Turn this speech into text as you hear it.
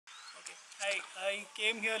Okay. I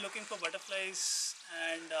came here looking for butterflies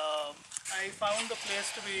and I found the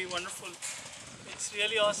place to be wonderful. It's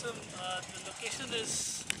really awesome. The location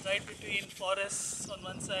is right between forests on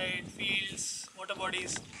one side, fields, water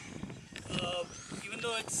bodies. Even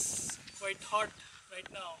though it's quite hot right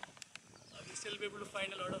now, we'll still be able to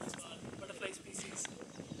find a lot of butterfly species.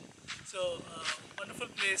 So, wonderful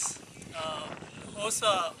place. Hosts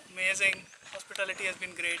are amazing. Hospitality has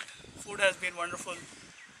been great. Food has been wonderful.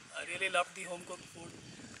 I really loved the home cooked food,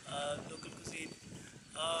 local cuisine.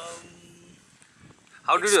 Um,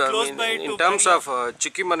 How did it's you, I close mean, by in to terms many of of.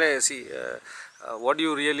 Chukki Mane, see, what do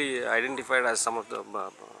you really identified as some of the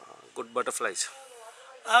good butterflies?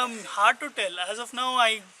 Hard to tell. As of now,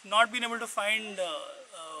 I've not been able to find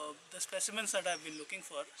the specimens that I've been looking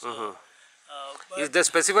for. So, Is but the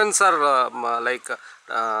specimens are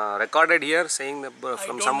recorded here, saying that, I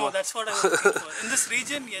from don't know. some? That's what I was looking for. In this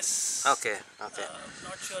region, yes. Okay, okay,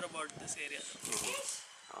 Not sure about this area.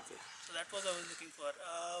 okay. So that was I was looking for.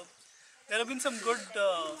 There have been some good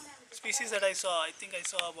species that I saw. I think I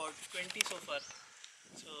saw about 20 so far.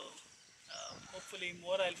 So hopefully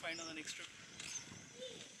more I'll find on the next trip.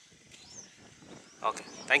 Okay.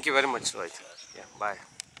 Thank you very much, Rohit. Sure. Yeah, bye.